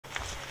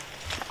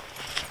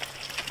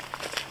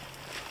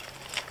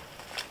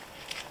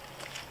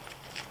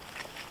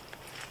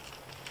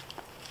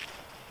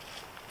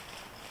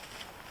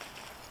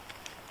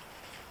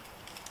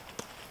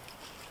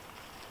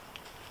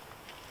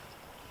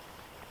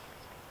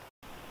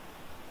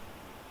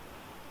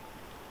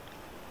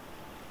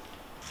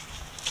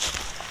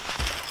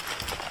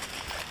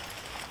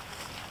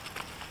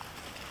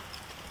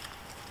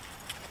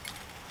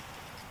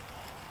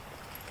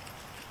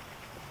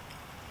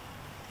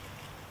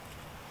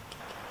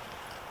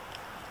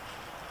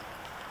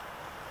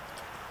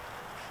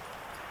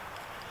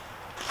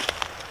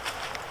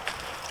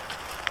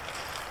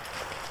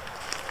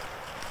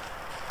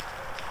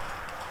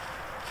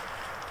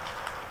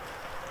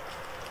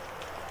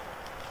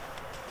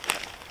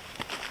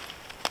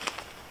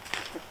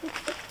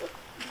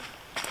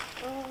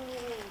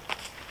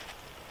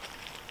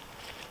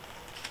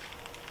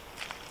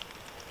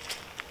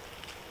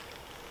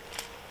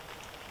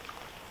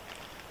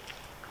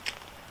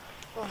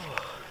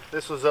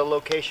This was a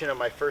location of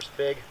my first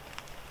big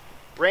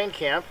rain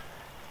camp.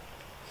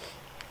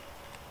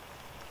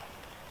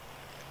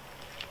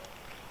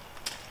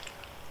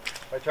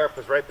 My tarp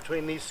was right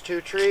between these two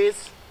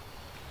trees,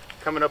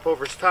 coming up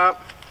over its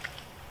top.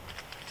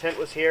 Tent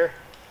was here.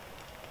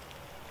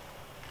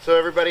 So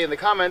everybody in the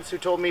comments who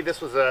told me this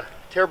was a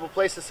terrible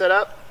place to set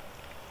up,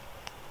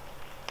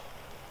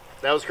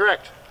 that was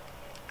correct.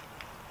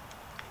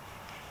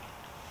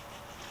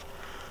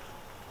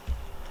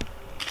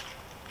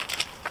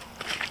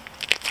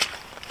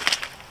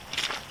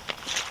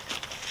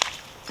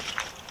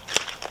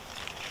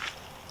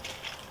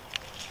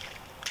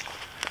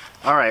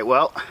 All right,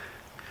 well,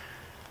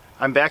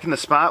 I'm back in the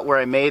spot where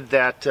I made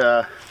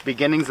that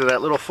beginnings of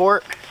that little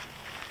fort,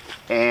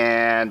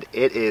 and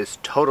it is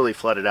totally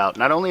flooded out.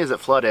 Not only is it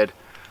flooded,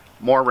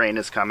 more rain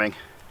is coming.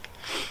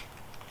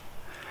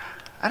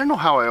 I don't know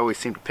how I always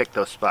seem to pick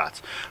those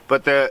spots,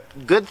 but the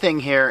good thing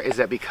here is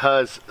that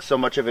because so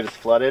much of it is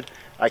flooded,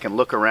 I can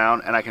look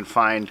around and I can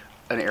find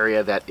an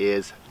area that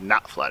is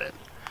not flooded.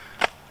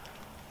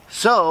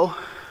 So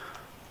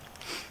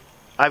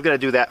I've got to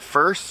do that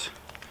first.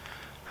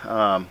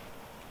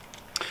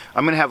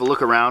 I'm going to have a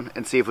look around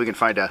and see if we can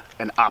find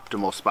an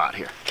optimal spot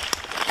here.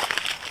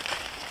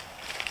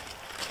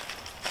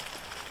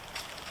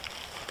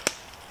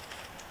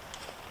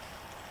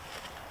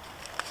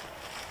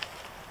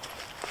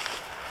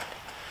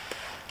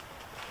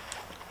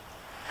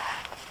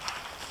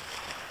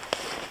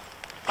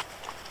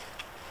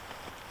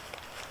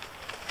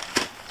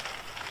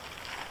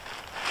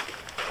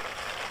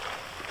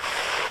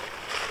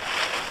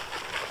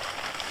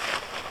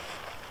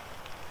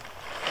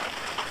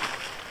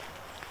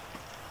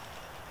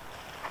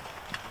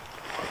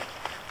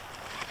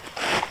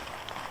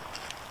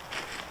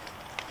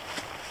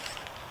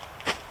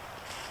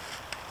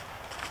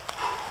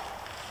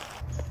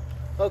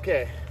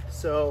 Okay,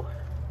 so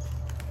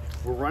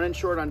we're running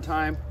short on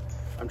time.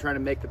 I'm trying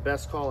to make the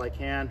best call I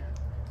can.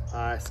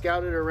 I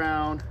scouted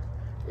around.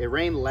 It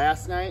rained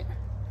last night,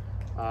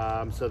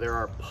 so there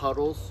are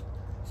puddles.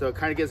 So it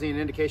kind of gives me an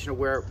indication of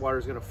where water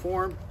is going to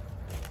form.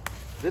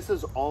 This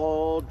is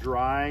all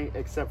dry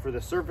except for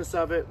the surface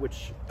of it,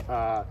 which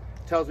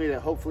tells me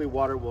that hopefully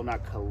water will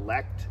not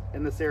collect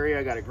in this area.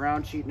 I got a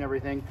ground sheet and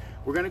everything.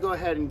 We're going to go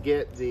ahead and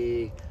get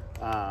the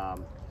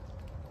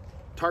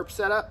tarp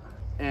set up.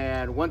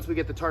 And once we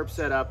get the tarp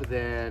set up,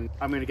 then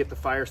I'm going to get the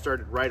fire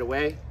started right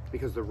away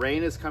because the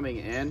rain is coming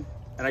in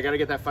and I got to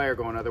get that fire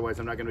going, otherwise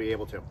I'm not going to be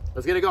able to.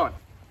 Let's get it going.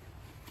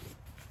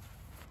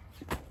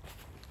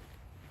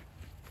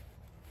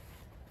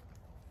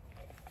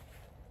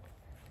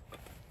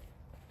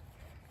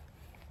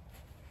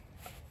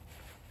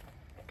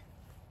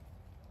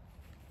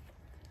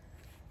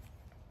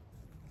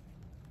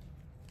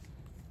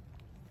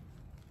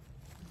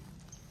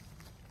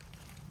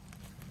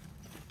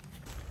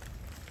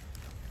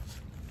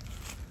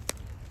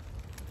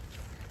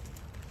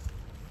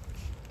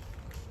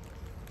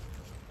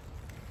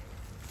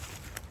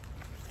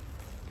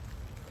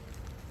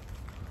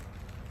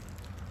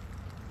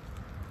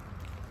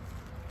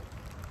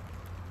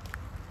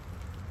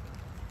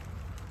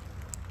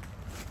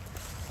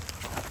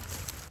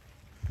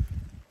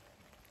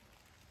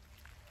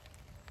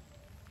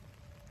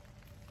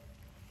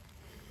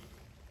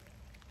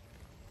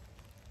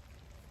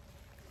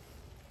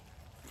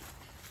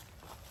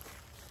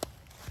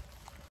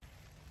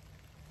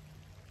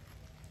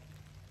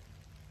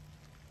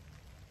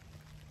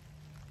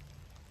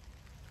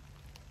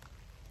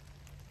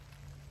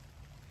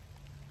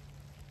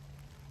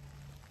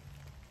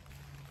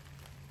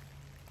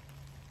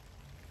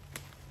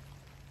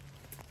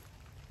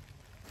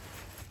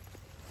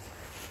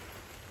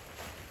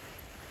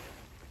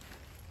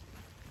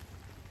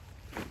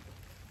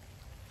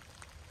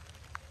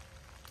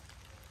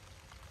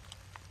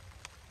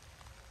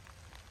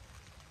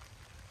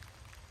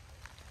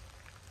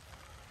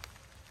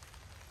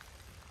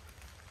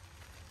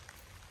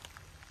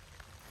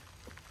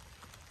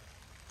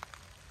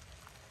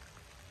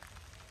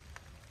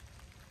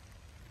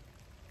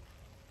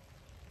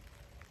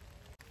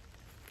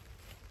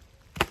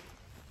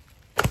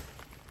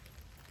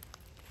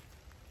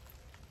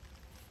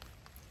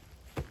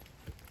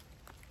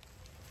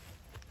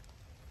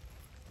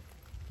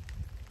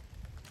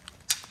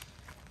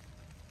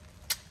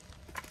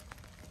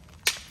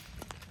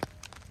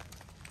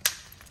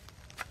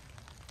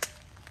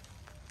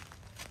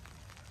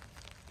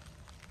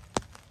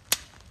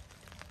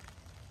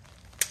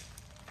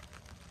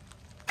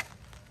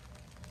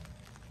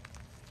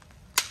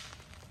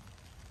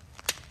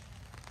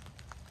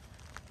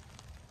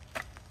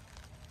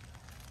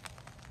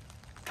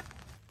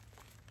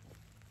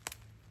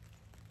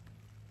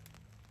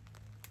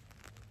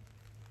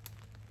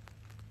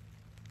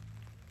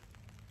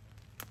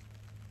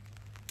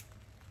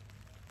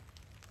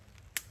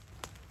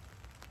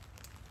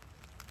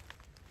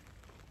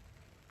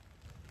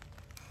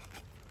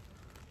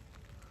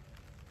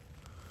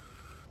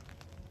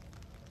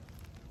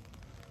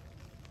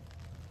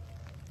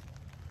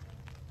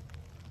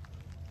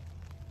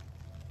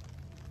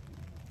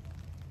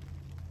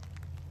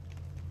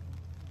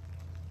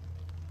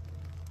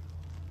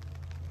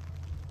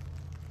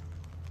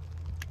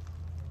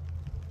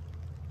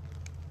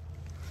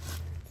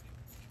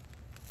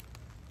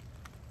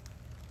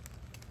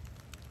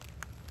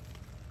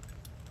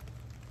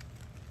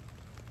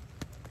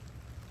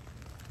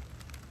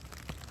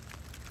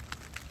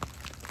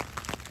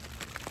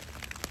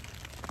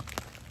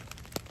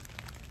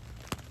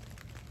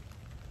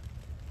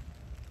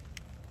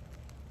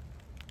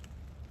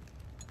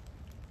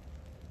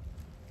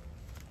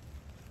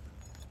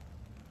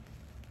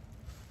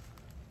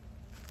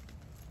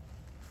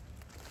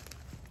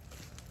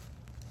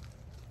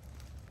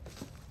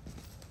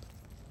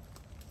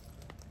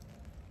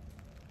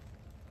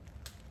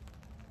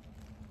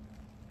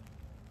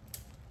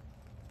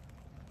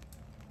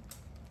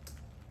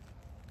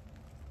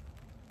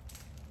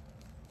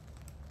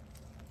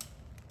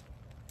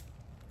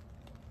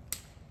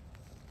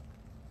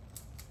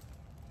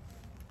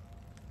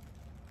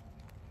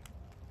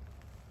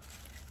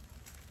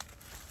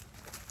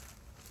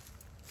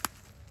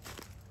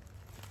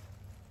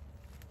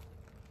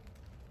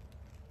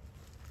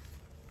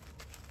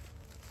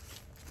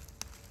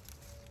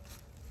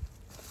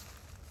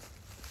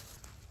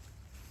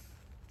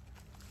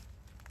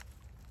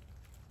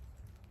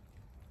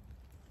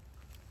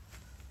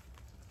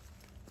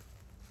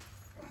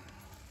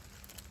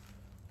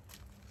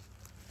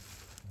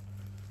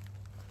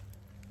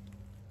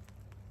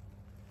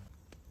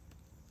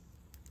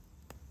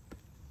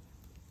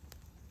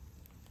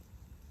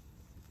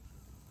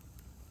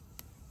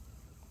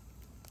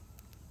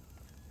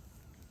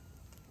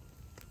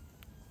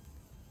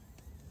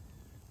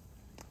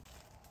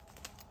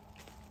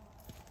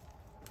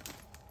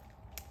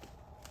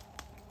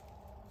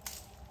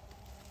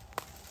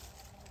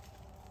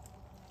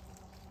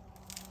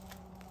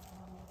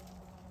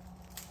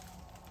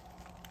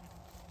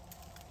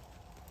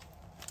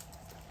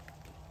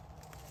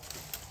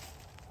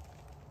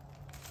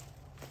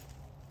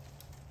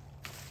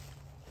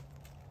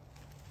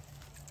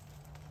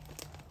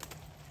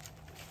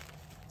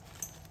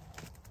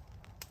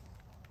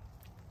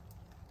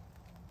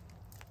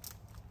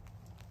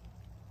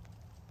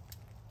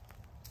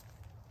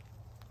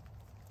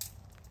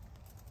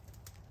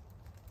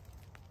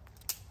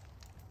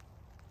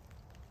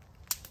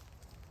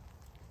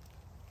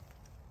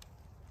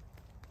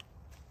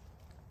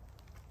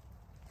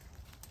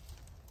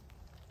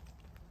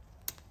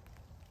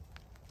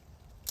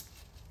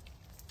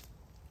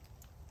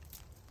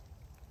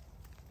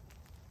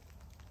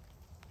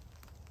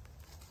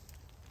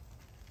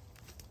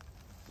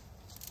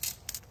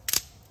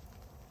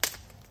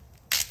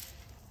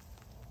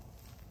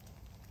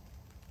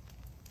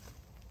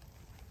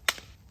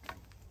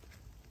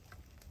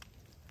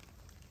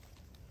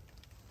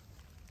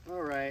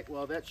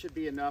 Well, that should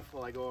be enough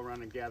while I go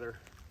around and gather.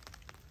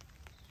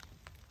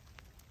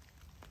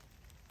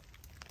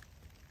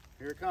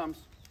 Here it comes.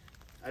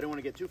 I don't want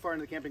to get too far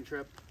into the camping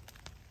trip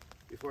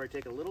before I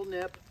take a little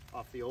nip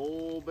off the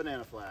old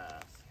banana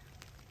flask.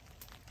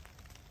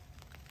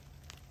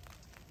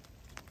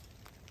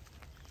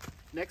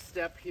 Next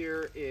step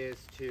here is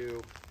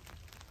to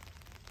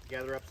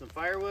gather up some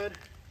firewood,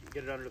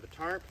 get it under the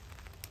tarp.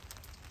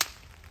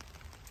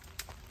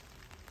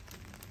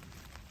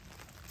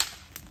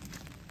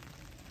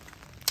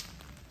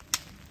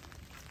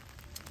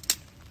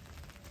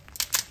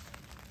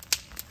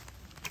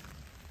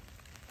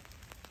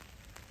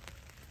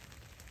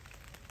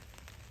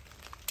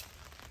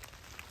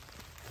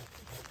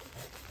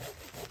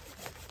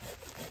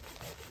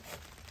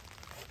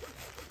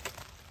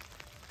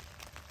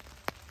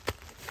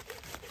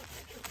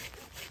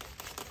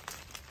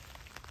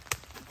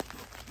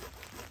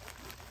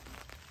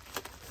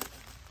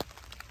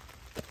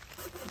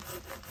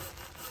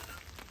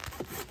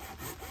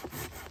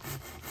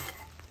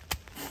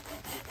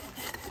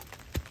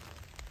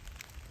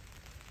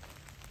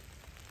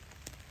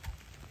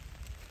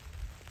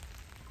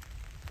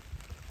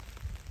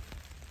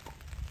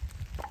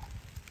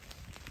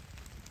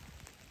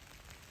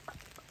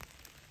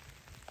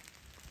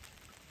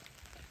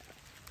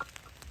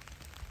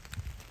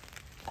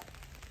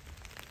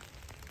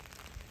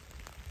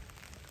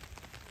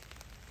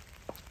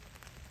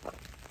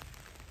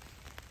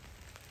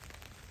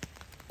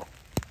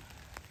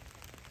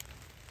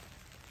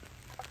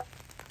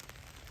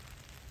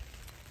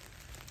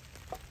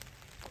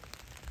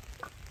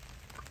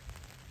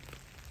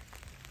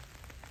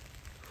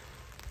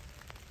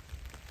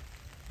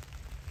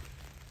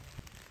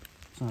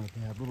 Not a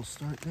bad little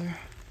start there.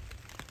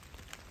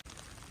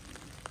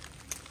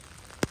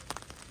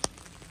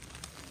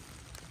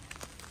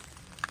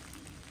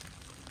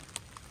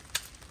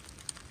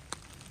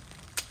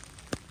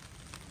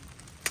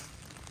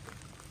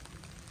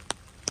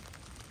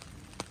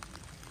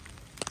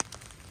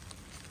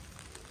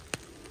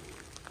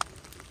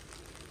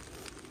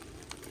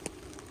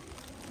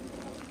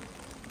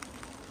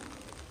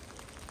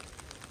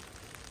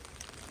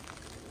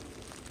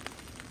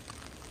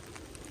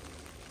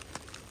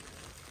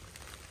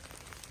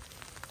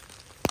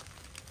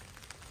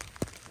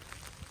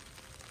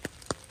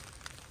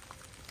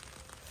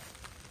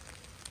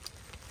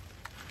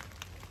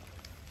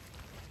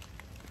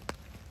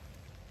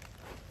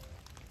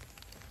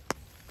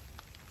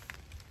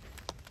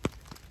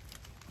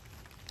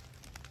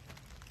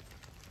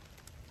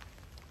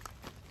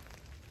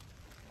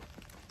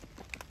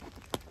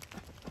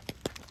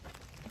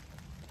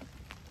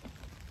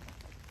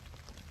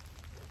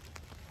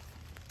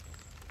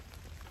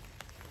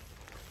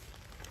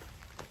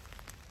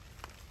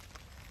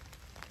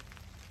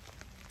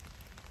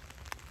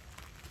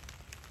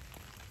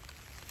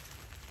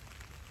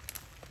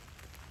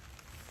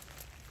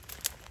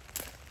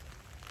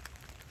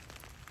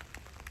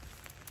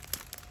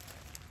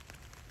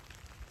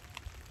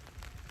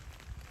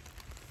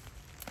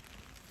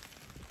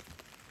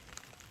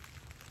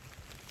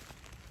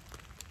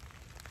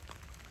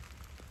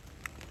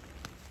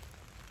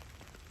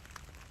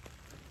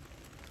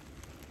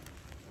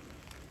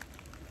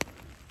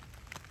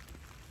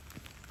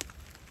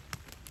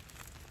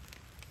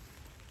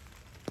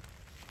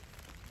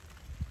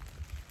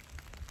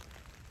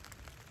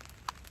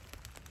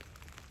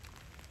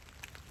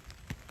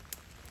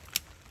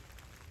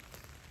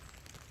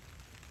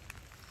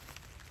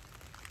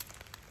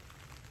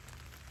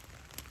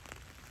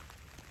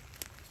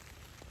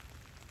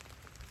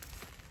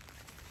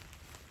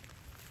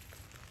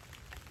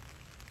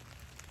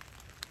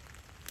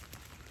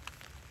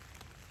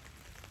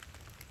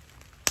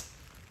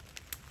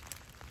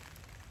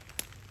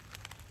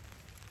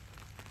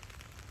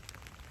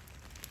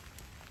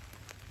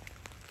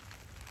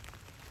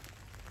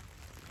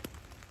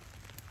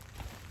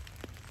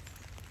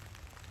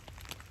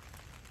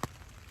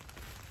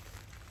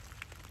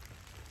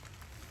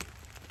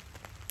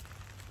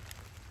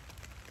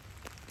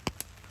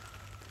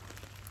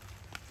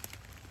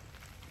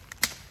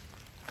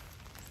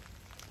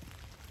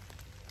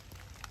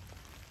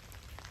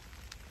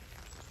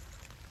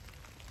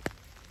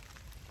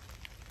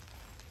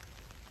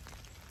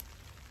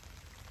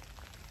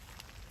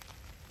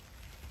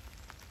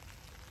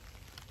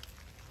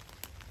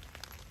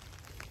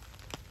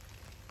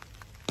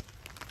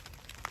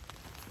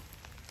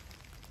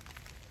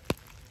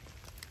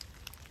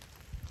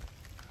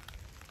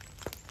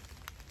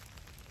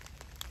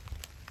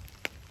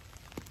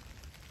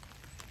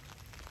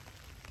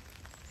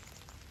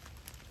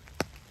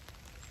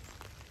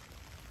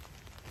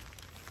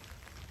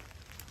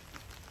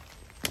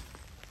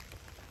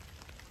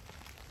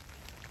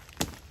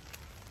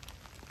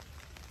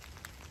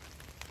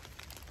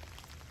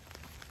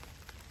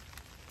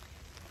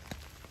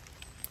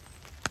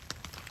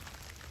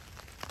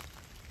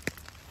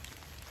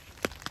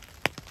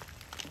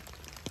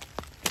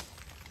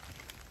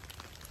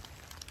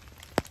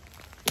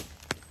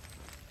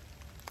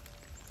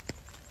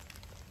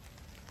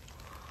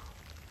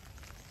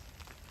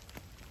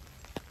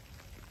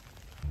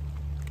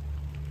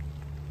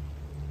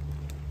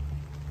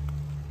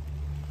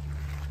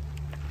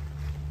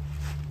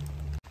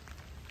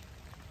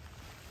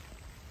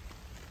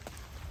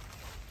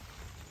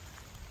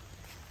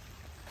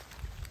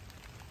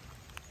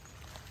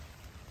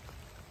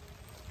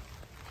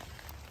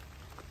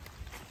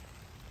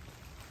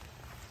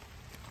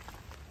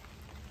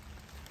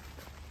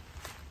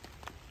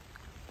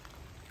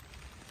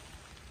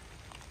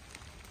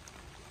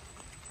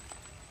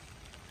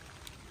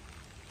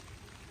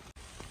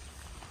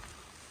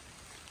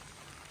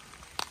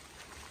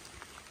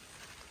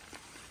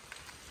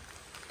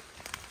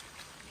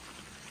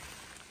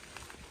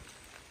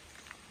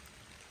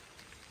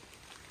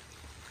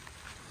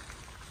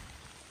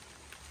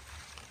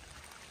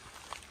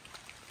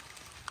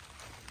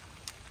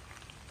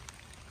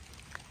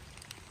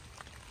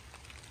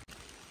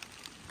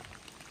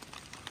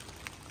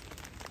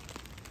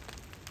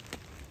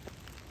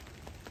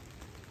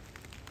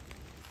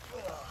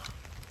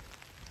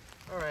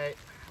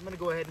 I'm gonna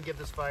go ahead and give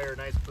this fire a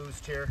nice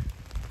boost here.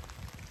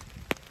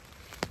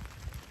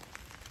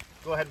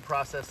 Go ahead and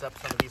process up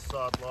some of these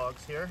sawed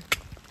logs here.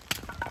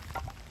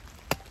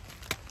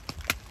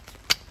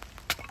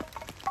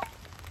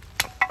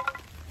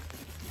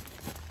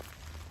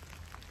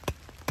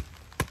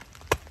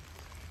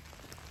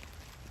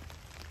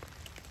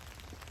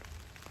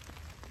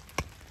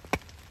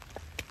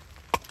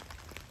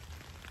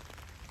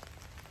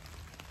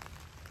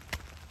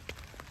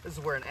 This is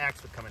where an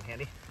axe would come in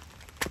handy.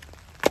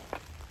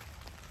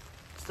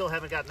 Still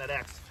haven't gotten that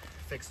axe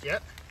fixed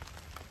yet,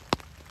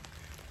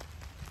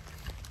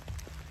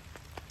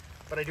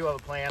 but I do have a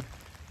plan.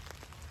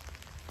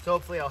 So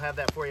hopefully I'll have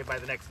that for you by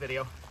the next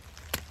video.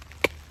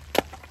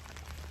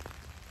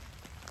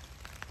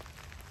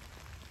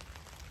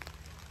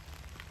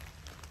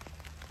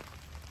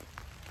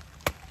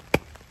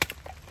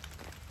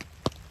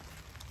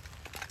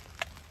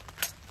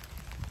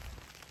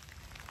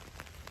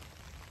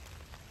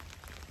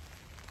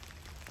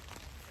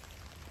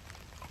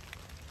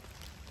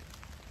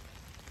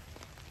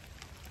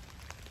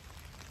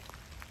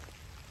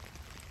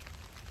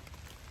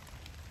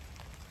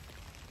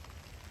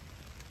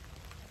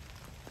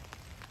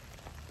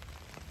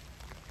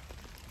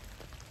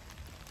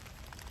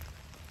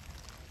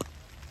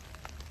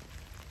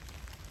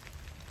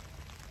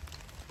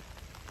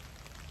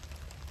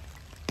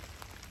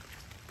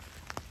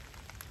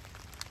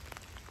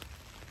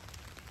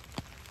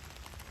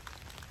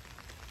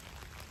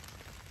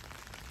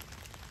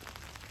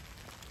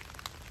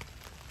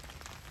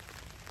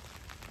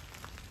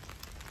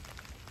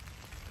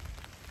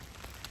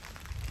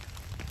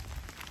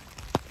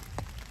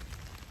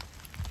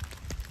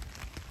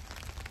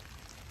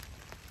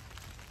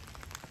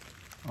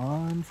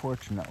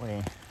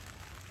 Unfortunately,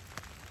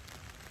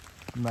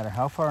 no matter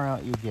how far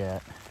out you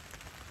get,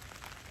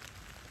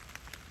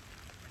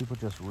 people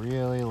just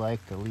really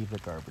like to leave the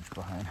garbage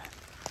behind.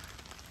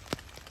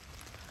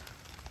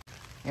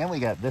 And we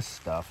got this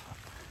stuff.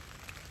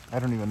 I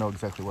don't even know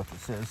exactly what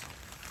this is.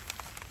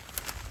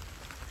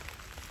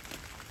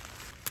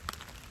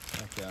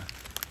 It's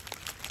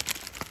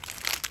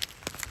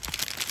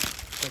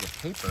like a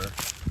paper.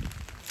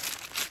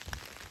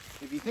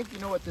 If you think you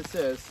know what this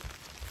is,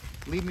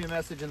 leave me a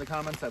message in the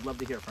comments. I'd love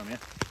to hear from you.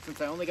 Since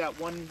I only got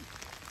one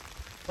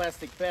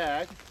plastic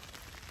bag,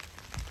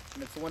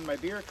 and it's the one my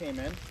beer came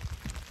in,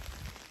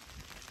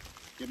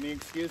 give me an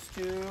excuse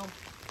to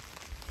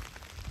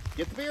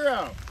get the beer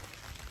out.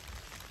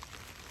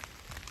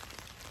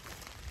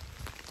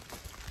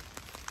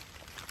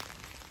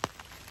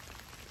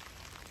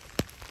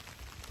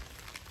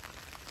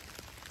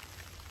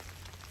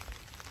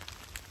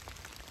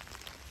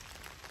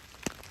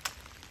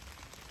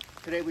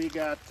 Today we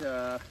got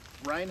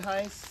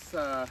Reinheit's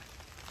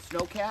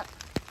Snowcat.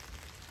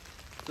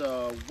 It's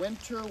a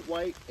winter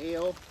white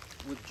ale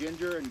with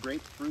ginger and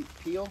grapefruit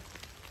peel.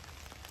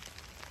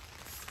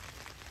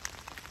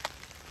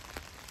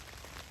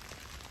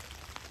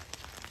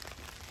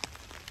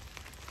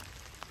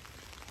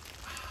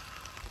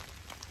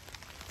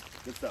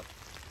 Good stuff.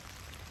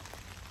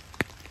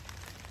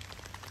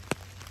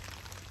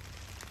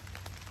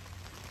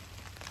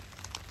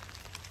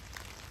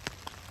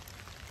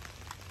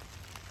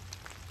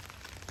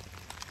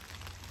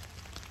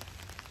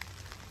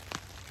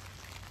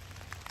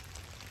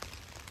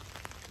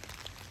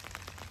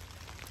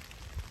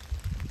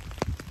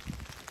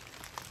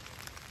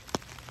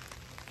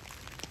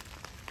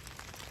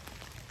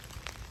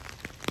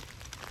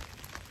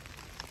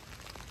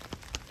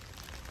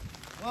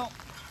 Well,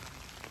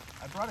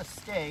 I brought a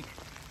steak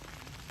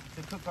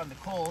to cook on the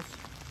coals.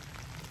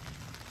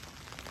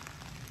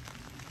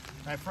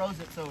 And I froze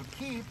it so it would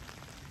keep,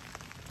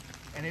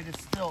 and it is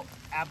still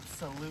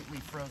absolutely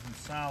frozen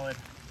solid.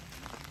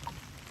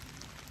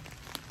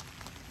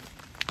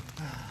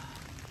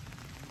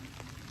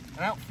 And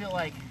I don't feel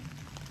like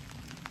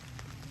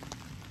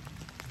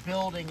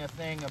building a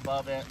thing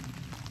above it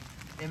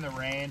in the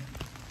rain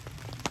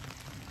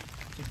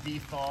to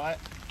de-thaw it.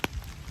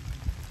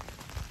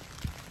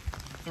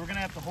 So we're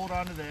gonna have to hold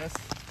on to this.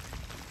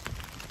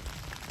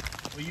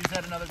 We'll use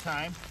that another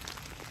time.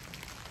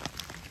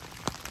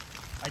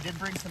 I did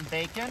bring some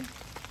bacon.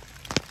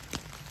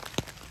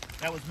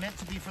 That was meant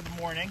to be for the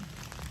morning.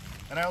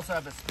 And I also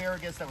have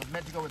asparagus that was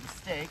meant to go with the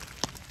steak.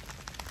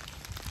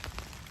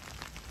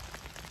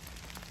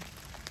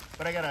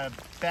 But I got a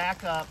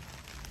backup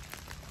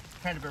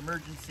kind of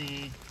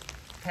emergency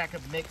pack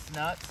of mixed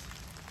nuts.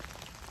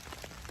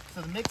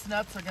 So the mixed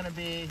nuts are gonna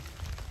be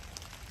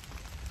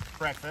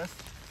breakfast.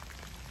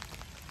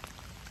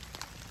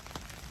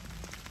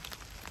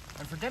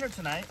 And for dinner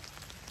tonight,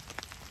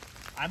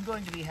 I'm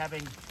going to be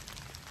having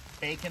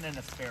bacon and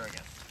asparagus.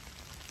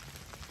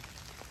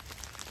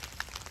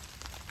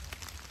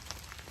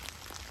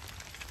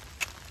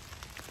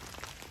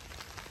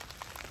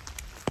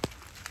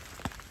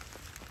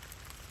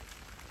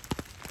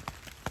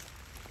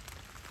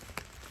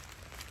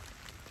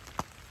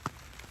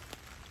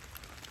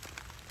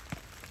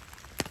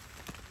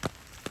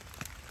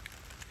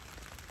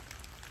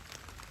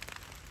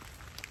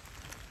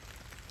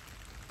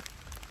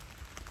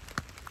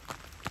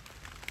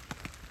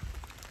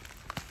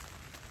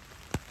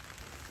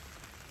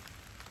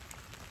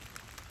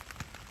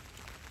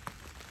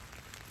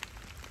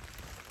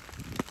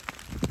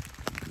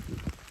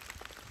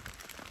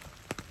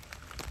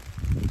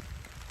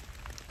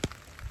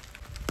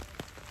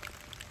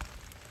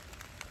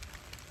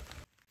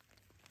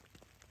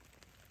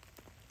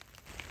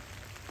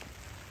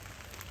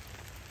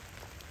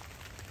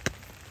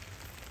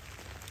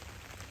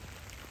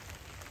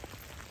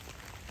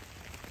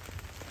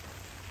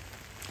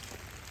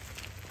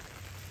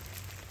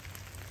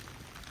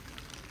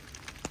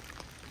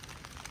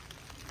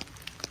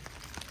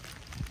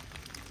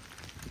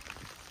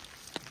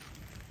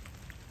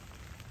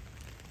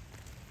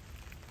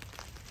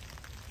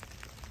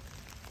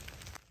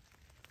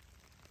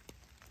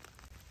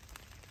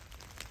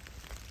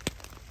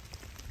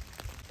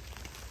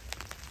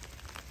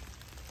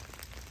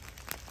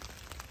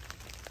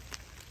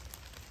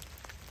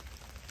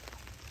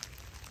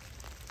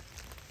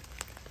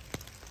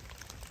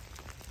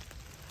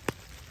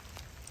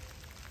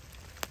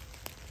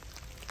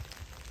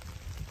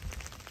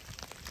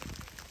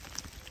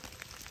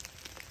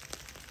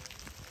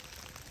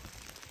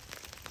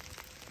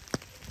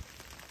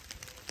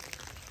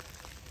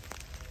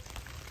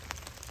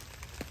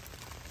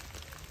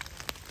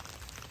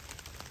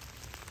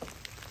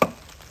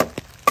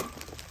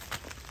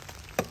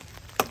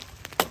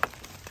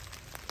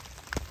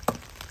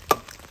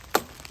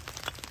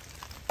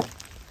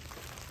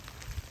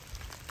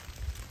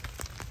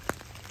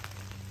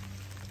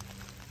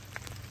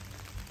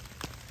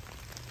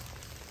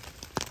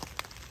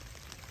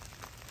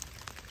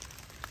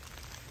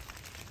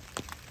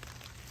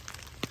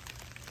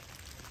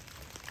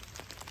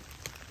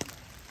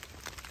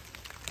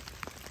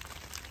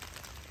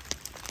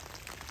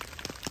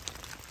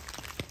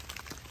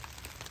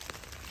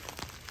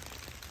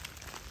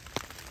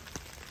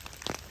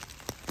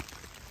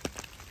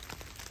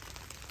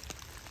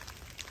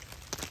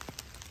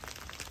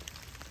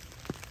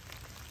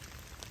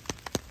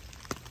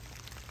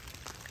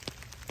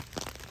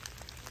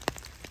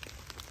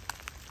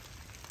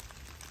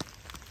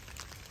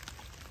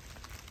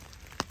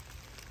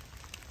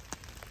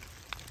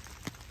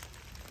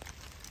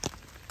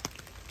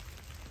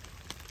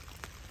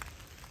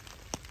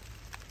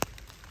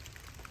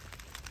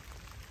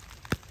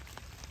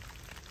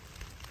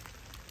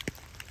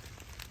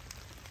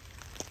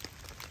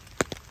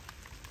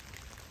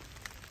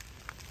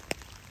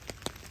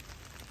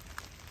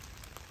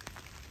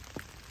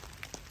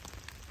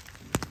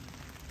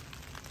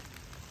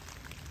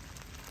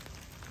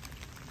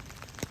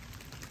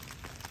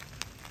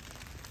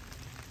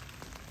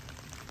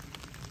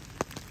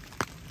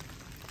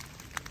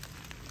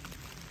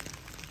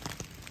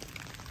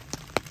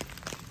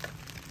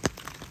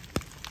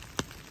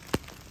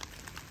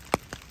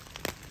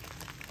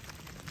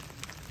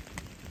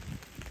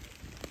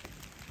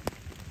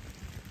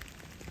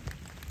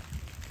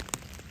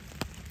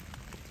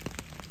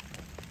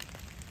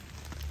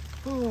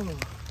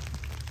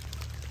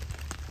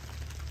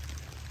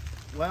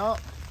 Well,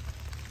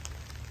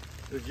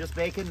 it was just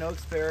bacon, no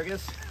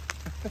asparagus.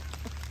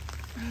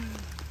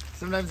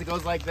 Sometimes it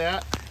goes like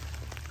that.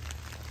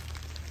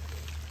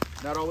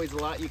 Not always a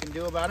lot you can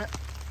do about it.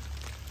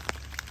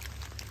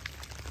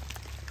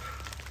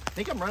 I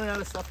think I'm running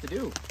out of stuff to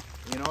do.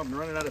 You know, I'm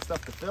running out of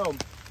stuff to film.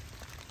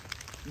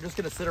 I'm just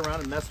gonna sit around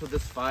and mess with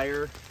this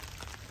fire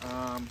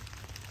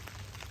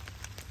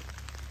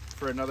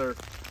for another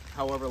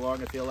however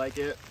long I feel like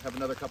it. Have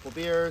another couple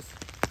beers.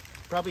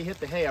 Probably hit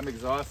the hay. I'm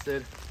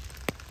exhausted.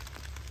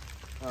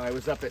 I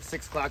was up at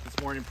 6 o'clock this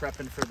morning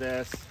prepping for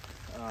this.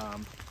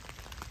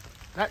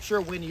 Not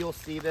sure when you'll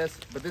see this,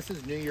 but this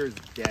is New Year's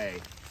Day.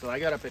 So I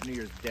got up at New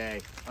Year's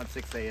Day on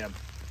 6 a.m.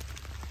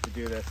 to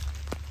do this.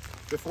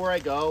 Before I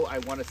go, I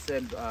want to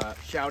send a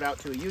shout out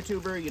to a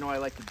YouTuber. You know, I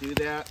like to do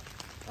that.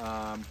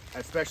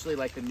 Especially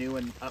like the new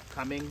and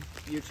upcoming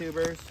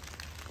YouTubers.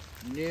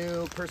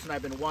 New person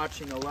I've been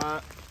watching a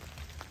lot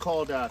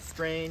called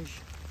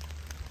Strange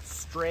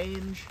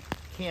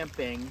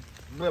Camping.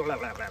 Blah, blah,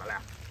 blah, blah, blah.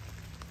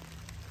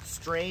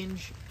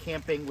 Strange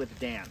Camping with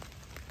Dan.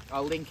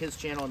 I'll link his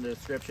channel in the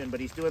description, but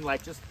he's doing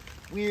like just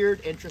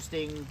weird,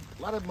 interesting,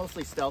 a lot of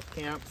mostly stealth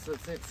camps,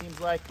 it seems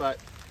like, but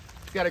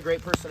he's got a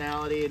great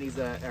personality and he's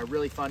a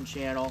really fun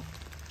channel.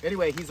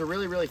 Anyway, he's a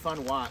really, really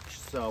fun watch,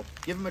 so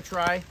give him a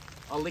try.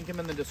 I'll link him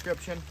in the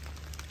description.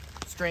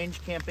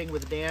 Strange Camping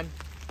with Dan.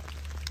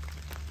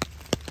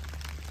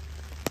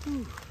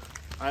 Whew.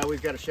 I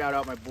always got to shout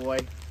out my boy,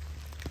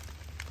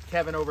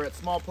 Kevin over at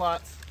Small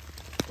Plots.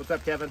 What's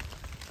up, Kevin?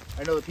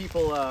 I know the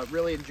people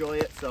really enjoy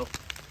it, so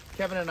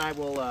Kevin and I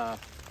will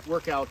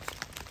work out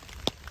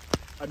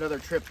another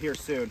trip here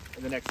soon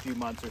in the next few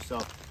months or so.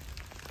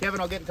 Kevin,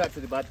 I'll get in touch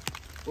with you, bud.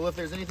 Well, if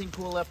there's anything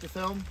cool left to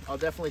film, I'll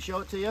definitely show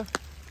it to you.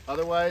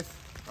 Otherwise,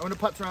 I'm going to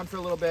putz around for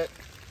a little bit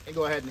and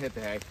go ahead and hit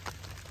the hay.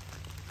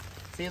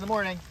 See you in the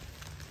morning.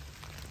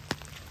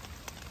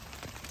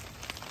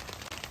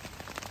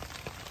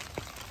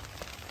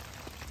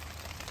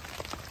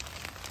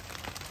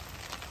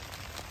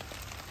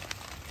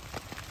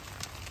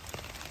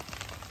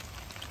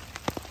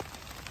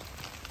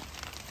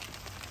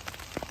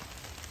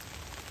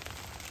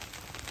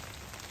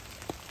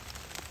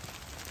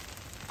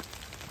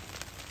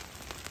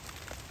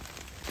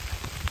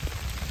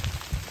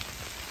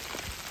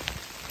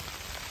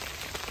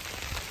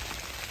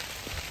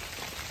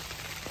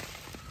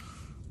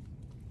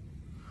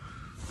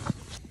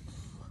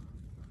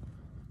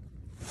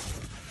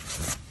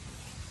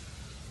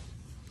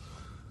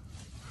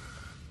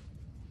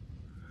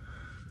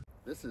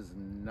 This is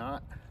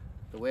not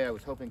the way I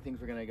was hoping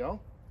things were gonna go.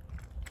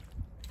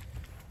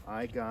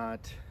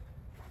 Let's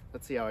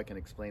see how I can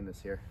explain this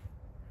here.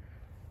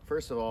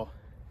 First of all,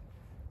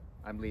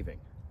 I'm leaving.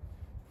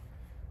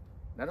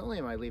 Not only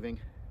am I leaving,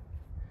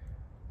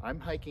 I'm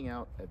hiking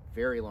out a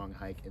very long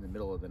hike in the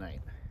middle of the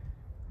night.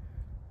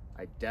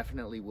 I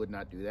definitely would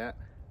not do that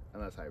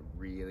unless I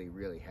really,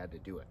 really had to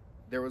do it.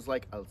 There was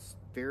like a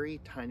very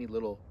tiny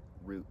little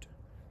route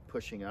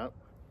pushing up.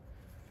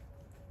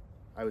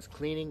 I was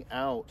cleaning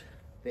out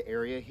the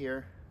area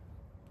here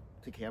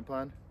to camp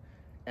on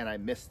and I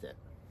missed it.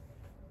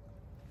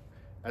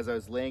 As I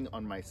was laying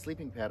on my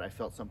sleeping pad, I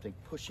felt something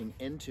pushing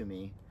into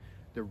me.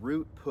 The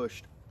root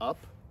pushed up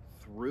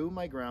through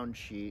my ground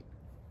sheet,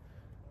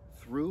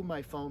 through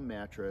my foam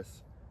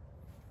mattress,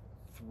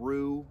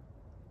 through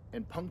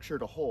and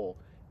punctured a hole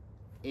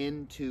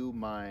into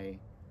my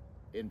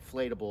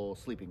inflatable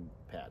sleeping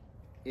pad.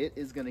 It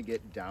is gonna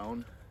get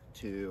down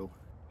to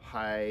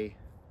high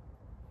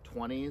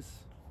 20s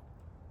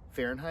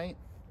Fahrenheit,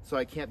 so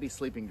I can't be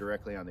sleeping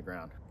directly on the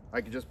ground.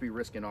 I could just be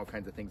risking all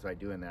kinds of things by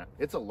doing that.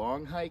 It's a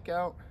long hike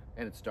out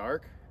and it's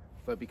dark,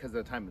 but because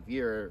of the time of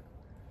year,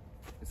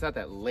 it's not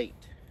that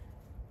late.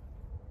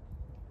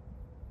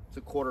 It's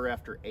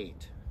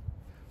 8:15.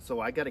 So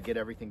I gotta get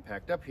everything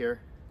packed up here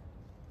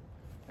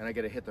and I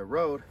gotta hit the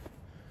road,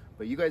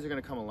 but you guys are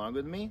gonna come along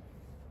with me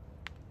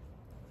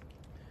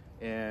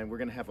and we're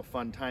gonna have a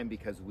fun time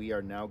because we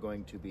are now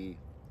going to be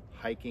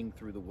hiking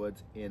through the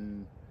woods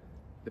in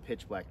the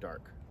pitch black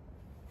dark.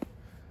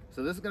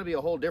 So this is going to be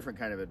a whole different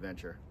kind of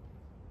adventure.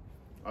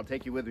 I'll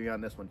take you with me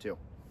on this one too.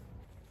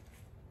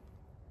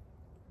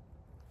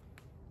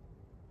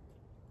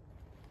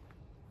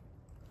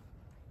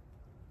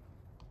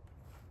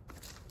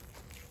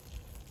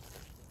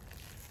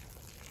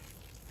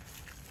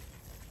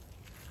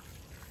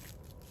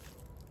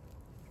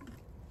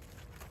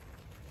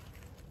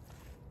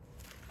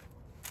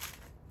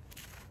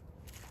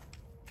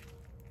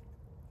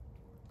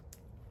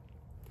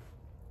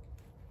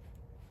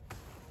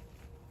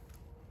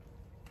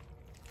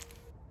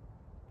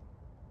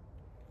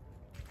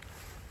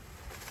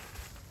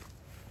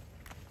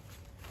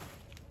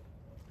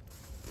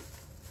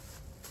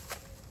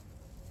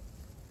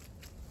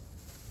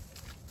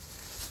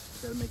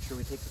 Gotta make sure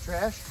we take the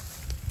trash.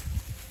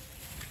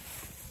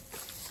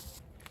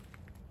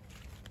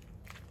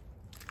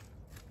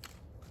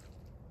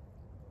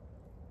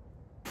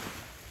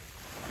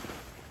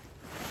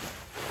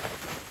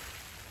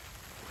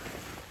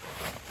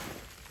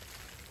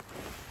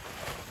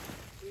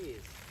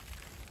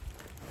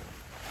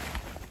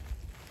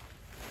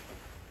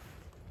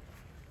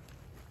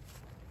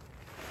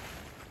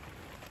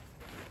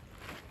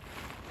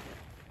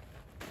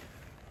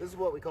 This is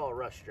what we call a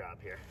rush job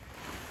here.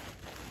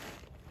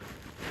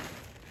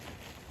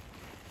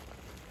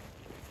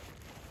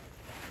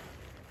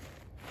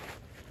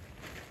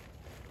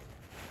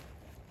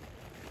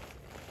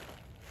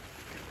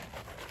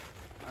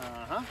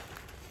 Uh-huh.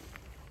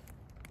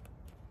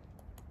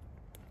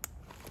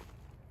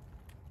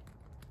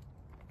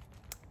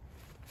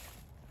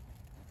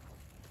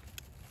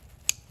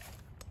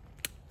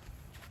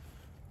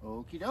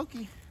 Okie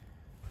dokie.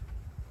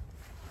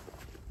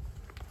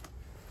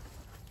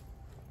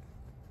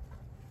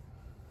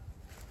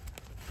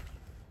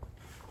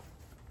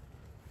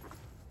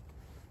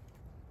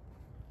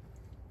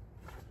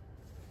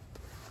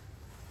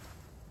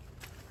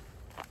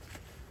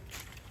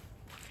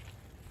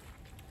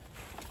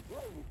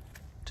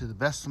 To the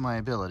best of my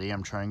ability,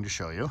 I'm trying to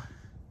show you.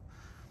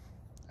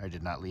 I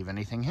did not leave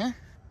anything here.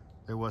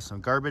 There was some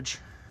garbage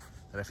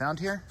that I found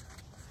here,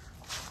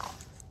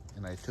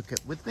 and I took it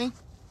with me.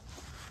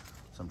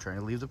 So I'm trying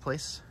to leave the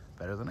place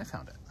better than I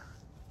found it.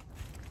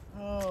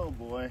 Oh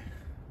boy.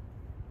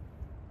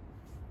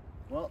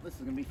 Well, this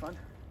is gonna be fun.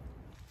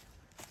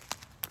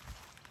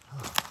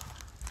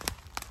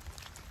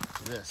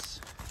 This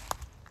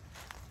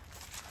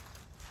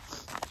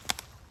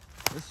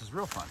is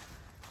real fun.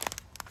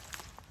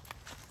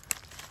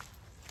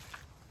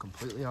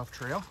 Completely off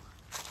trail.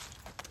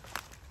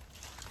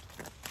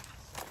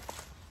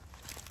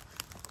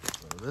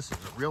 So this is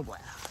a real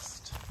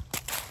blast.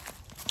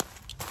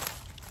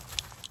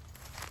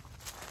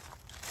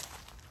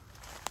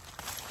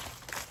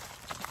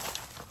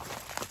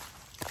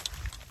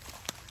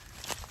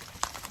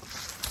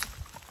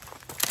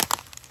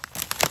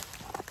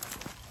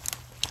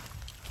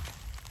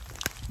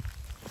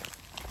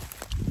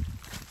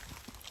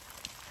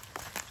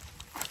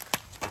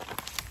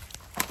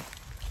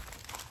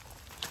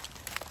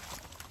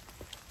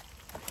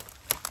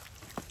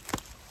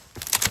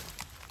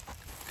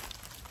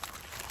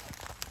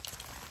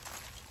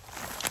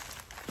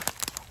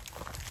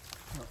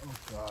 Oh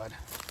God.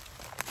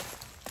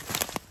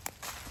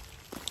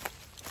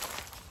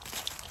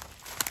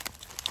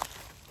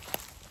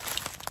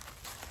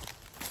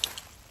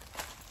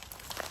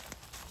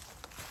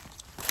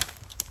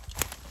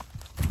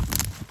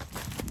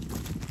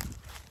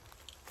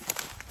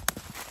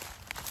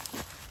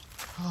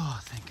 Oh,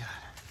 thank God.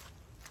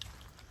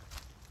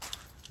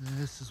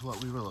 This is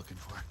what we were looking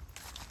for.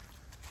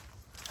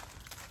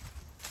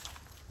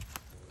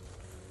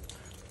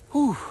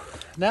 Whew.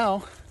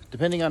 Now,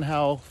 depending on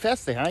how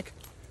fast they hike,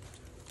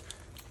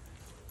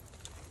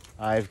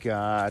 I've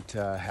got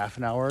half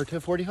an hour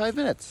to 45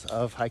 minutes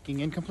of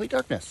hiking in complete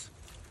darkness.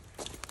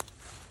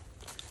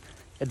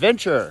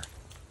 Adventure!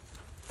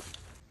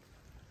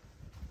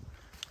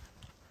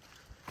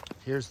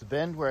 Here's the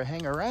bend where I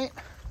hang a right.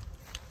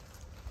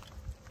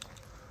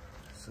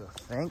 So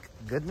thank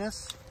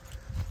goodness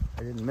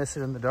I didn't miss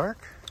it in the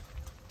dark.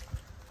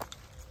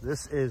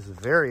 This is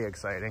very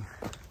exciting.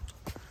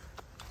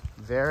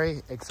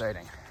 Very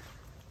exciting.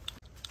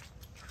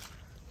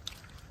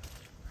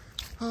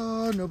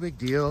 Oh, no big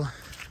deal.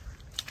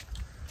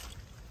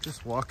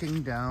 Just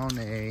walking down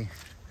a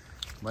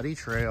muddy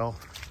trail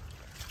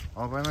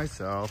all by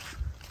myself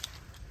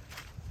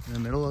in the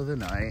middle of the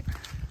night.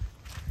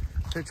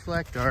 Pitch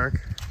black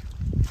dark.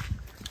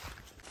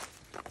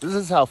 This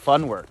is how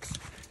fun works.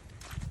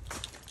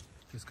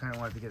 Just kind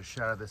of wanted to get a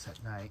shot of this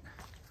at night.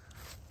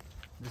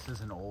 This is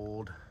an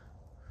old,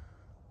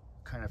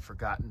 kind of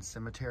forgotten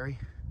cemetery.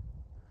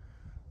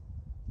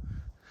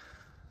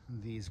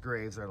 These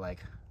graves are like,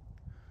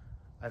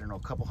 I don't know, a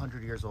couple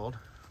hundred years old.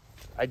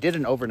 I did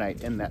an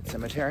overnight in that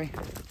cemetery.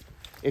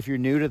 If you're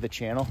new to the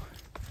channel,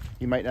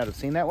 you might not have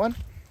seen that one.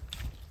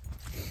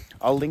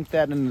 I'll link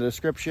that in the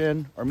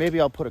description, or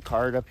maybe I'll put a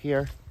card up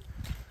here.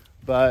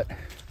 But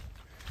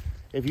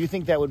if you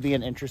think that would be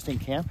an interesting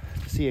camp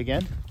to see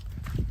again,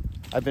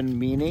 I've been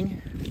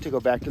meaning to go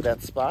back to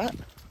that spot.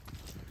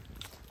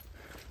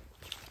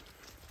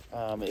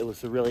 It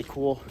was a really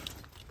cool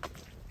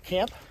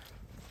camp.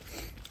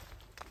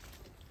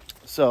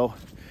 So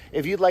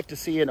if you'd like to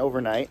see an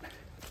overnight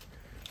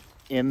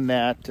in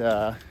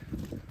that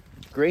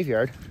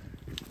graveyard,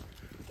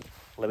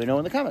 let me know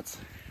in the comments.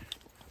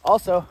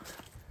 Also,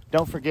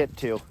 don't forget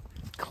to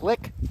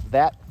click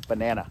that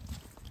banana.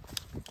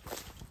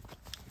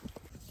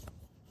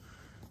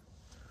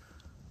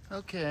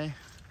 Okay,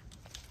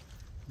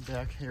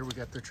 back here we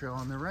got the trail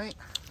on the right.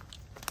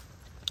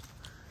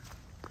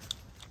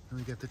 And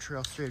we got the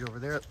trail straight over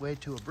there, way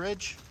to a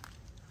bridge.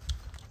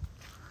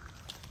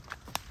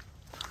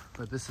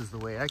 But this is the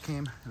way I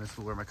came, and this is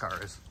where my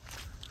car is.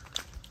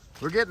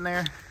 We're getting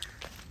there.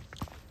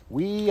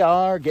 We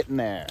are getting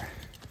there.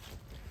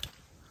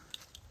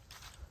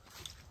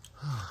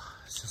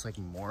 It's just like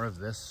more of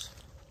this.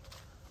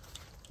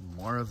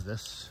 More of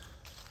this.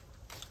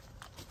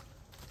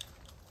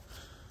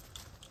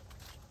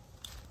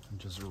 I'm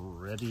just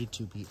ready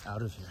to be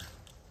out of here.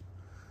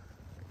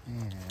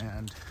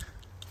 And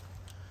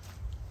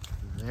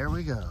there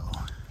we go.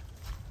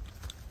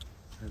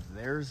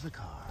 There's the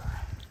car.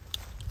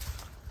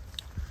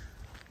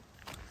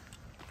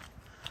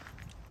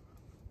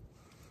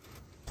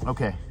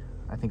 Okay,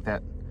 I think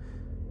that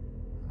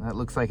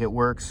looks like it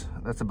works.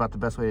 That's about the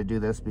best way to do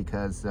this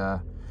because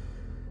the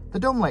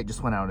dome light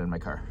just went out in my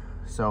car.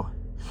 So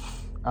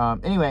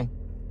anyway,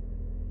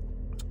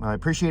 I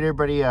appreciate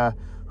everybody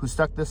who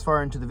stuck this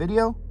far into the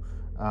video.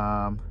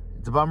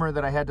 It's a bummer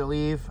that I had to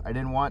leave. I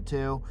didn't want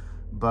to,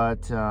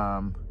 but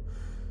I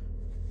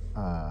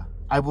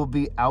will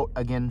be out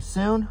again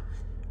soon.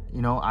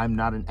 You know, I'm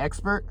not an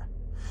expert.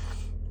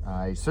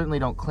 I certainly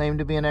don't claim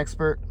to be an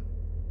expert.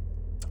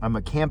 I'm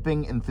a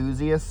camping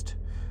enthusiast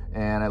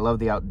and I love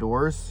the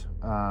outdoors.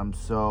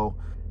 So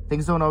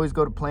things don't always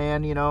go to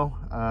plan, you know.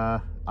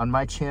 On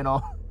my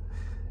channel,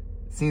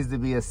 it seems to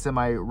be a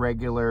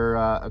semi-regular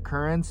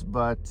occurrence,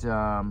 but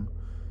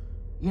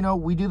you know,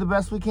 we do the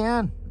best we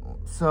can.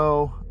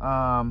 So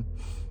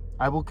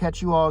I will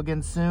catch you all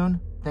again soon.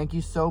 Thank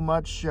you so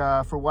much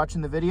for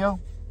watching the video.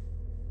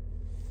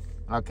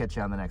 I'll catch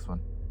you on the next one.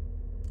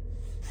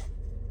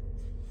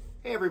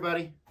 Hey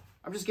everybody,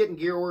 I'm just getting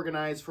gear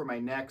organized for my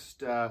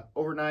next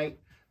overnight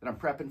that I'm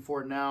prepping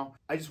for now.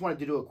 I just wanted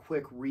to do a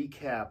quick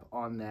recap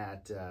on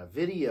that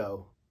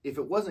video. If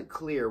it wasn't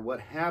clear, what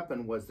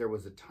happened was there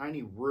was a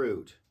tiny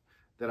root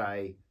that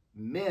I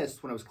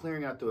missed when I was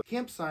clearing out the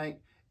campsite,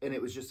 and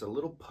it was just a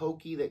little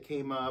pokey that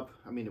came up.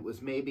 I mean, it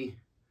was maybe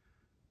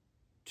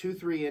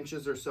 2-3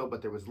 inches or so,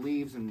 but there was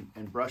leaves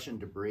and brush and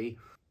debris.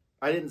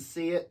 I didn't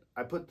see it.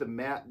 I put the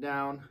mat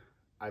down.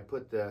 I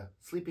put the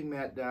sleeping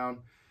mat down,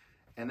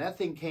 and that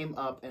thing came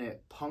up and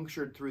it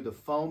punctured through the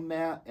foam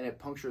mat and it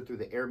punctured through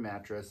the air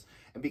mattress.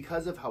 And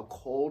because of how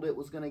cold it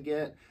was going to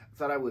get, I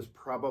thought I was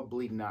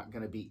probably not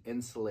going to be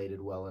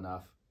insulated well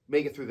enough,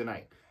 make it through the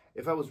night.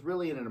 If I was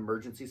really in an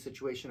emergency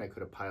situation, I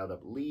could have piled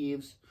up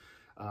leaves.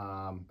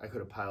 I could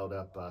have piled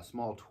up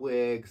small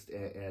twigs,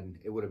 and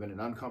it would have been an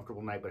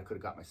uncomfortable night, but I could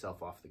have got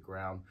myself off the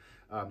ground.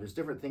 There's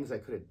different things I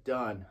could have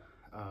done.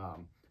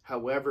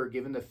 However,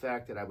 given the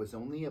fact that I was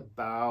only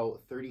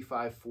about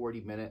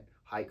 35-40 minute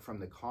hike from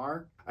the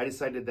car, I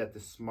decided that the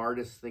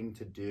smartest thing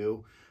to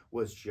do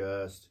was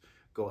just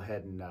go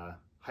ahead and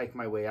hike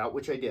my way out,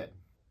 which I did.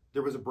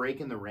 There was a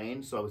break in the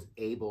rain, so I was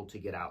able to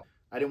get out.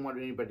 I didn't want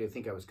anybody to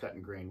think I was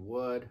cutting grain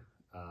wood.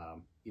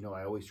 You know,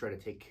 I always try to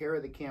take care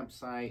of the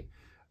campsite.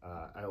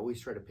 I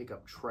always try to pick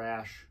up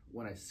trash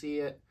when I see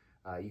it.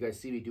 You guys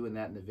see me doing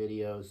that in the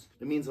videos.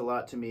 It means a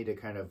lot to me to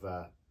kind of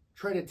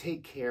try to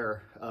take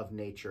care of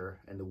nature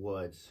and the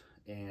woods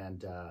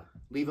and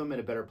leave them in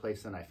a better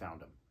place than I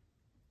found them.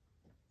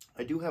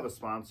 I do have a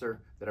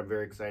sponsor that I'm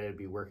very excited to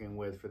be working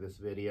with for this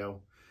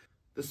video.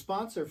 The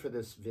sponsor for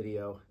this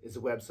video is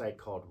a website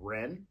called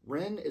Wren.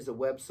 Wren is a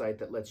website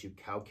that lets you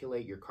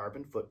calculate your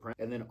carbon footprint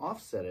and then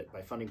offset it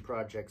by funding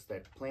projects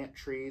that plant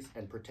trees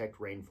and protect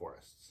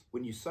rainforests.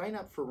 When you sign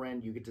up for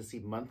Wren, you get to see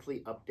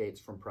monthly updates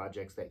from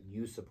projects that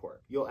you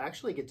support. You'll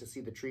actually get to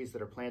see the trees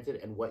that are planted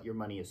and what your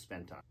money is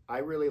spent on. I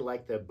really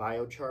like the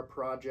biochar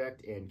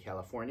project in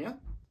California.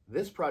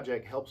 This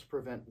project helps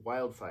prevent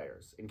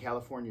wildfires in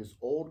California's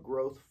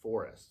old-growth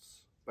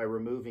forests by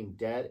removing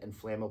dead and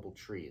flammable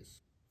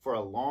trees. For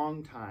a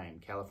long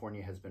time,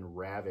 California has been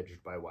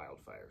ravaged by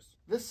wildfires.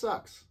 This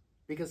sucks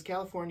because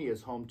California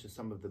is home to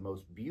some of the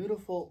most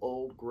beautiful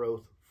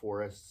old-growth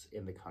forests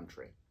in the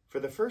country. For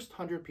the first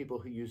 100 people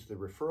who use the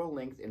referral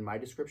link in my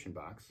description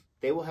box,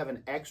 they will have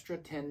an extra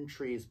 10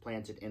 trees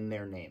planted in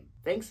their name.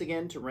 Thanks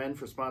again to Wren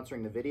for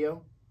sponsoring the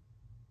video.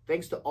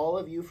 Thanks to all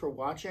of you for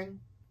watching,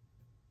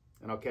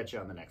 and I'll catch you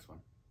on the next one.